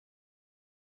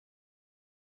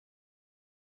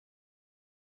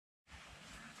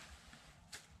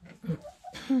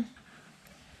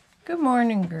Good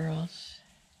morning, girls.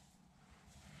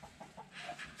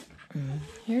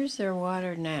 Here's their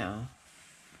water now.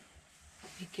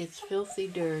 It gets filthy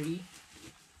dirty.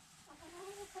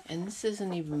 And this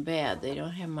isn't even bad. They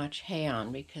don't have much hay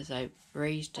on because I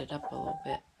raised it up a little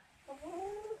bit.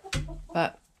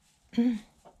 But I'm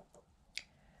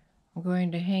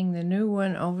going to hang the new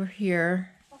one over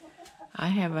here. I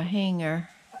have a hanger.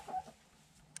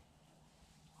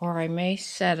 Or I may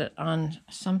set it on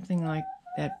something like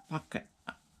that bucket.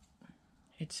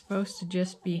 It's supposed to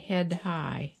just be head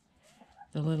high,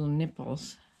 the little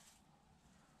nipples.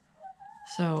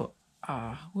 So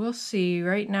we'll see.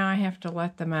 Right now I have to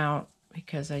let them out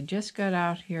because I just got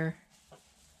out here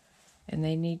and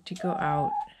they need to go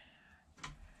out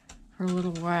for a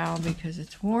little while because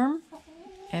it's warm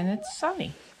and it's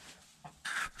sunny.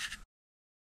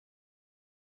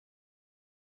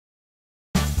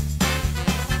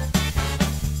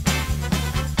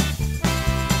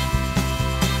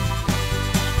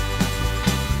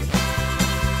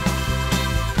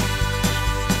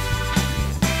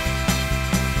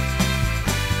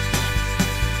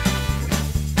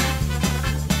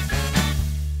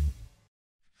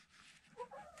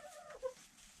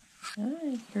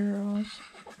 Hi, girls.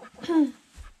 I'm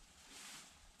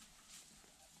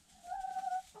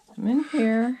in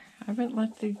here. I haven't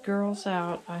let the girls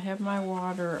out. I have my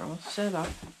water all set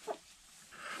up.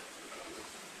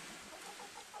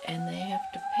 And they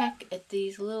have to peck at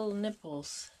these little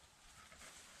nipples.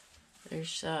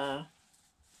 There's 3 of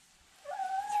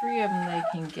them they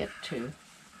can get to.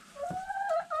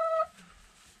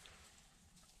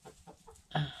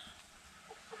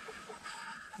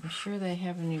 I'm sure they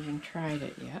haven't even tried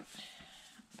it yet.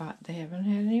 But they haven't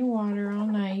had any water all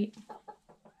night.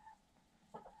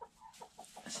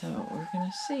 So we're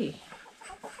going to see.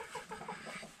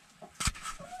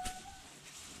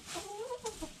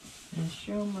 I'll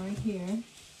show them right here.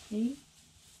 See?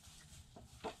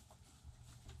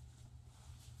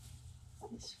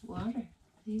 This water.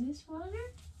 See this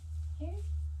water? Here?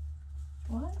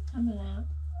 Water coming out.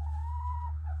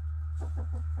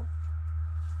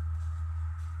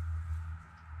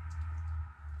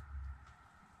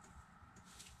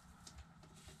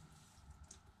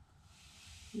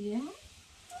 See that?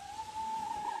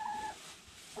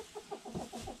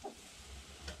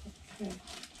 Okay.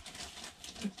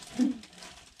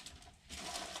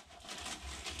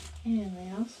 And they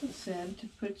also said to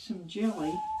put some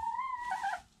jelly,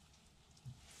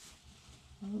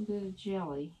 a little bit of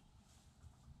jelly.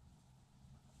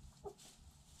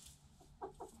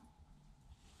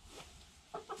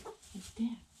 What's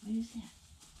that? What is that?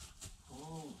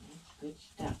 Oh, that's good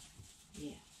stuff.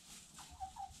 Yeah.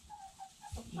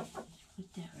 Yeah, let's put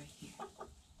that right here.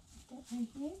 Put that right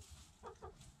here.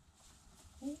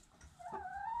 Okay.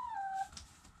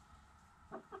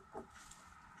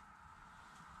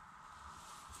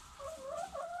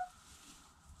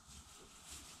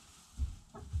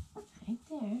 Right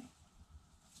there.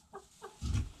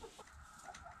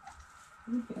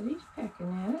 Everybody's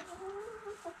pecking at it.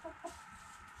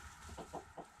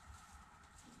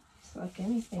 It's like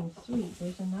anything sweet.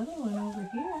 There's another one over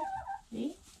here.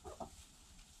 See?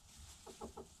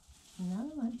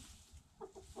 Another one.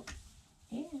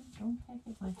 Yeah, don't peck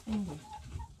at my finger.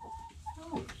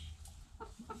 Ouch.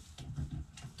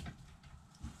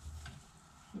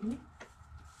 See?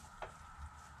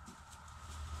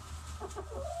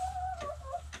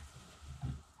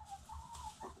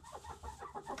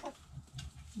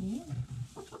 Yeah.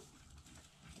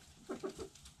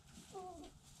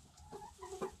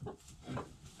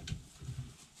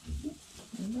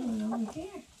 Another one over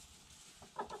here.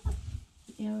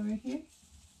 See over here?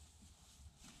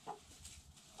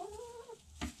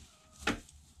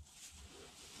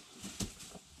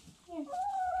 Here.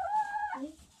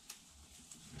 See?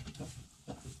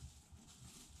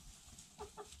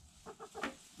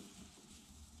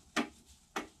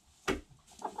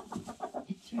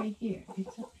 It's right here.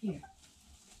 It's up here.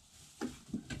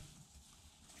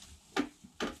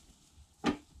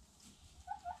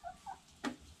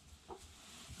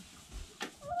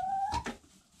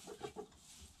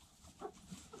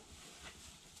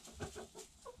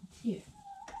 It's here.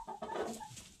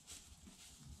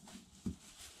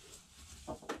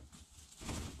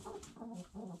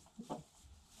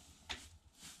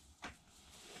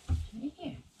 It's right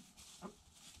here.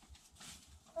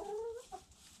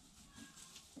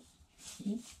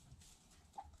 See?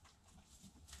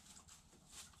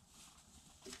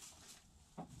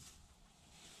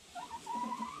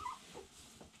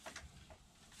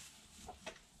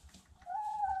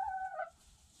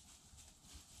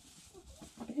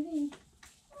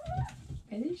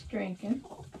 drinking.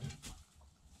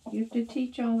 You have to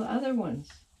teach all the other ones.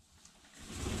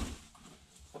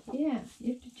 Yeah,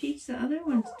 you have to teach the other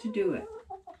ones to do it.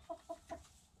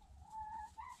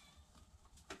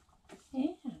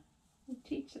 Yeah, you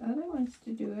teach the other ones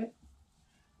to do it.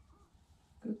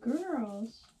 Good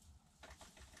girls.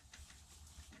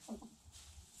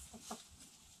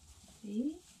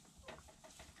 See?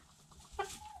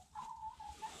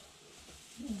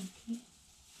 Okay.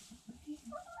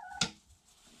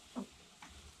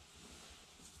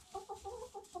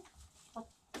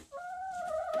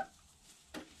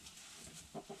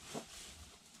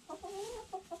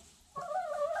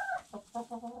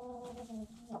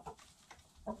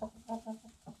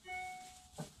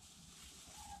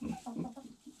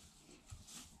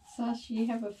 Sasha, you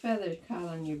have a feather caught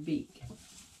on your beak.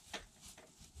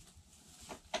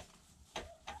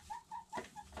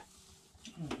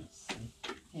 Let's see.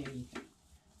 There you go.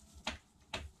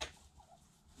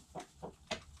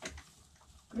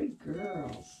 Good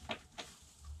girls.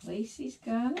 Lacey's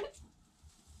got it.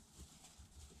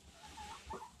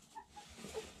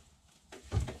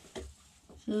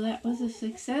 So that was a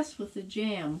success with the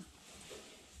jam.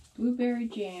 Blueberry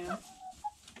jam.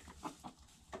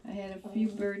 I had a few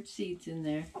bird seeds in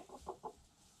there.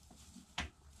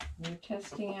 We're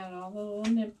testing out all the little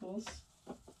nipples.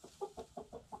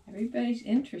 Everybody's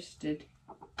interested.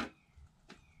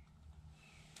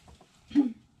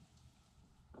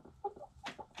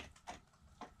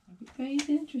 Everybody's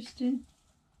interested.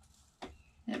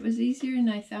 That was easier than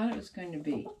I thought it was going to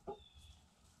be.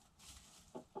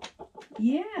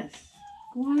 Yes.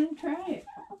 Go on and try it.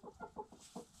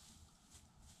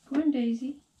 Go on,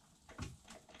 Daisy.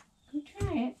 Go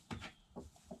try it.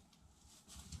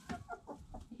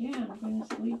 Yeah, I'm going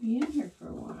to leave you in here for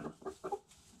a while.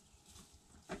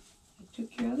 I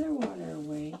took your other water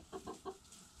away.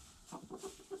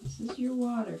 This is your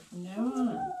water from now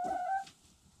on.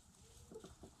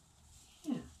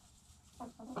 Yeah.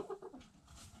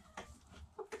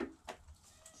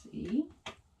 See?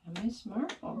 And Miss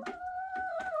Marple.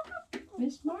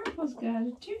 Miss Marple's got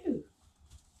it too.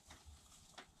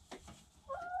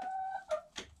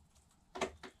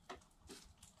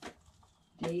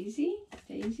 Daisy?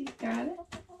 Daisy's got it.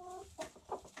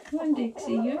 Come on,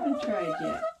 Dixie, you haven't tried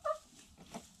yet.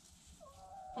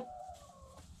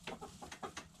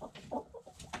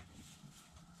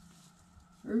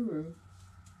 Ruru.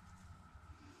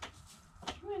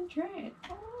 Come on, try it.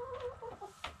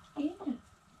 Yeah.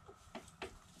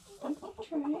 You can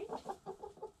try it.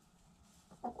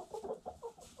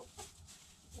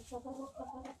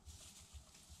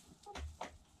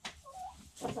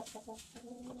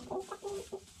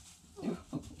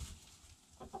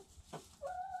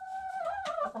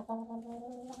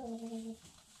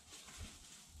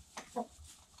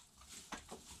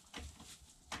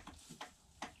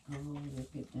 Oh,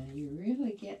 look at that. You're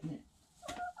really getting it.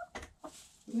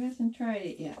 Who hasn't tried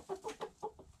it yet?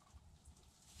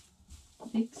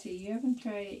 Dixie, you haven't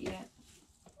tried it yet.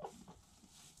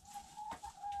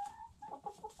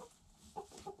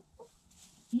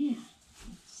 Yeah,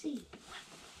 let's see.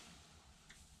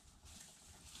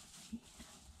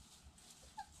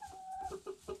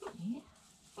 Yeah.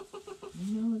 You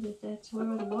know that that's where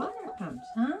the water comes,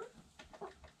 huh?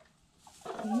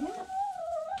 Yeah.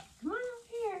 Come on up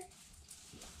here.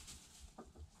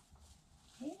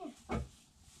 Yeah.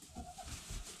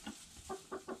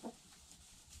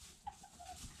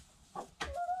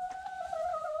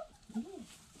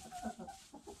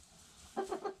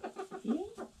 Yeah.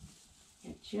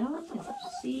 Got jelly, got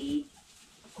seed.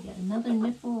 Got another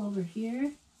nipple over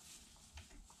here.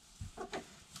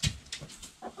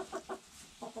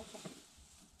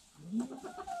 Yeah.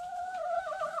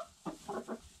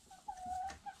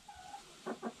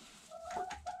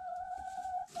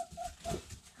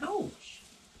 Ouch.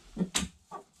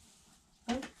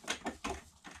 Yeah,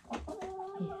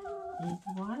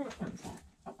 the water comes out.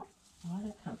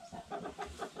 Water comes out.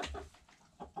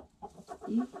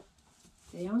 See?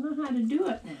 They don't know how to do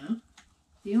it now.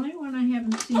 The only one I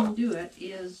haven't seen do it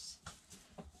is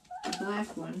the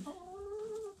black one.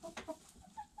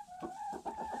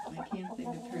 I can't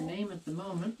think of her name at the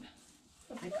moment.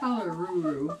 I call her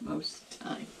Ruru most of the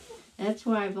time. That's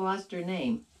why I've lost her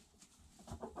name.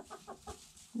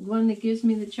 The one that gives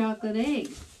me the chocolate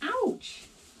eggs. Ouch!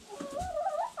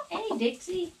 Hey,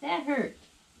 Dixie, that hurt.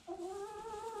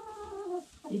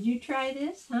 Did you try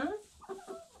this, huh?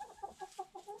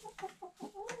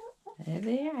 There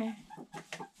they are.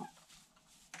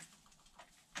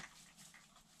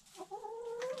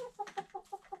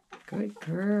 Good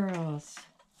girls.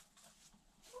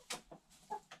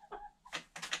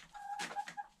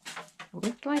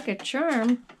 Looked like a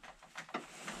charm.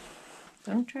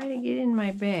 Don't try to get in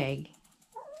my bag.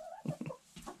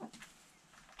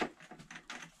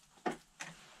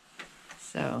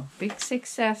 So, big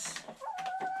success.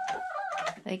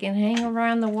 They can hang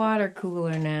around the water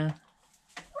cooler now.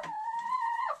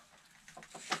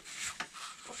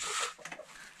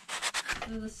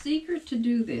 So the secret to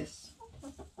do this,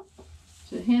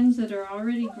 to hens that are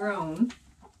already grown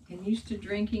and used to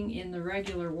drinking in the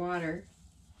regular water,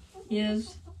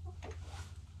 is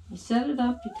you set it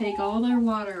up, you take all their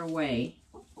water away,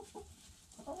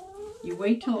 you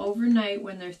wait till overnight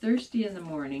when they're thirsty in the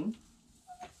morning,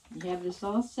 you have this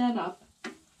all set up,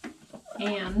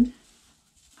 and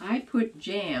I put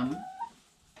jam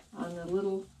on the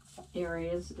little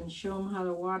areas and show them how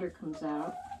the water comes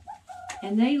out.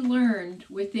 And they learned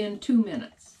within 2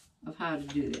 minutes of how to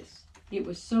do this. It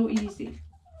was so easy.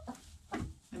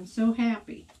 I'm so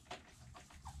happy.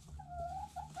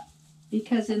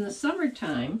 Because in the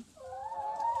summertime,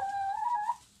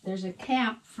 there's a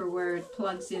cap for where it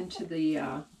plugs into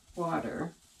the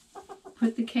water.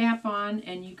 Put the cap on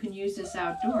and you can use this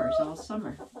outdoors all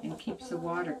summer and keeps the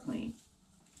water clean.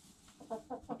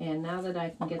 And now that I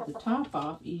can get the top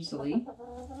off easily,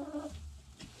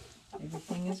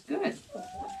 everything is good.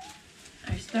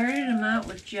 I started them out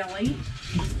with jelly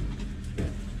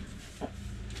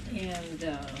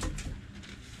and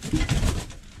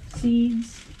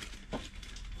seeds.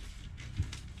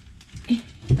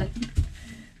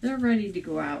 They're ready to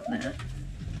go out now.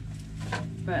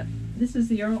 But this is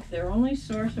their only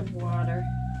source of water.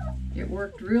 It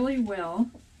worked really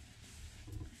well.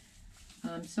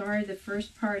 I'm sorry the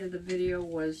first part of the video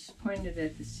was pointed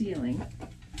at the ceiling,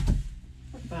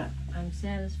 but I'm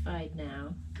satisfied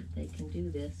now that they can do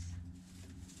this.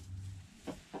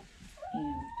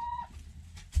 And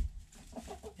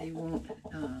they won't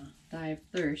die of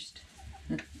thirst.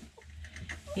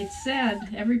 It said,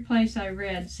 every place I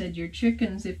read said your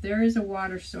chickens, if there is a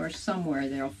water source somewhere,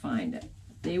 they'll find it.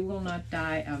 They will not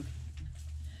die of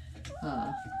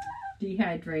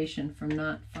dehydration from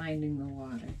not finding the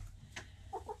water.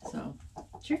 So,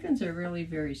 chickens are really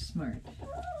very smart.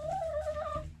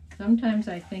 Sometimes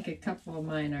I think a couple of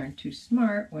mine aren't too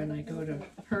smart when I go to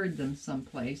herd them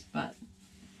someplace, but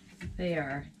they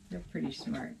are. They're pretty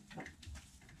smart.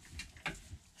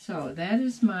 So, that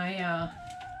is my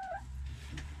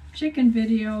chicken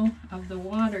video of the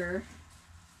water.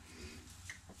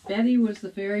 Betty was the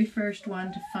very first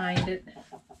one to find it.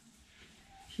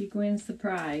 She wins the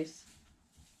prize.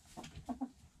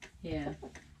 Yeah,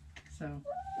 so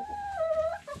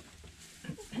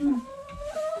I'm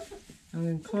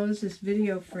going to close this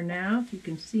video for now, if you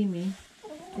can see me.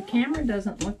 The camera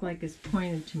doesn't look like it's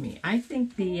pointed to me. I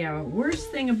think the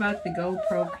worst thing about the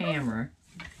GoPro camera,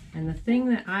 and the thing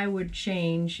that I would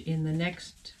change in the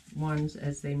next ones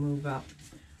as they move up,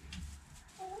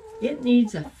 it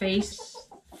needs a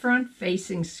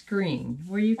front-facing screen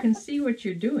where you can see what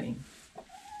you're doing.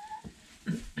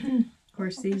 Of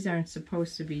course, these aren't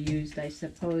supposed to be used, I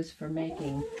suppose, for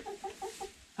making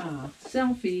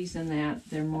selfies and that.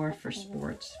 They're more for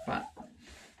sports, but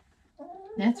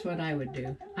that's what I would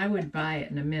do. I would buy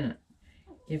it in a minute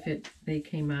if they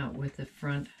came out with a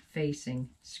front-facing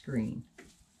screen.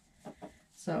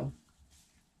 So,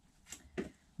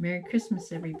 Merry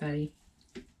Christmas, everybody.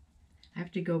 I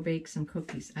have to go bake some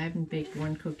cookies. I haven't baked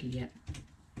one cookie yet.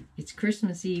 It's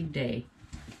Christmas Eve day.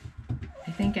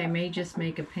 I think I may just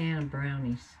make a pan of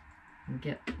brownies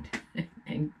and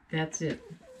and that's it.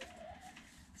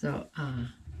 So,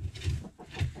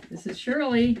 this is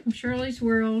Shirley from Shirley's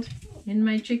World in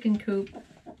my chicken coop.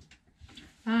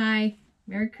 Bye.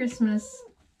 Merry Christmas.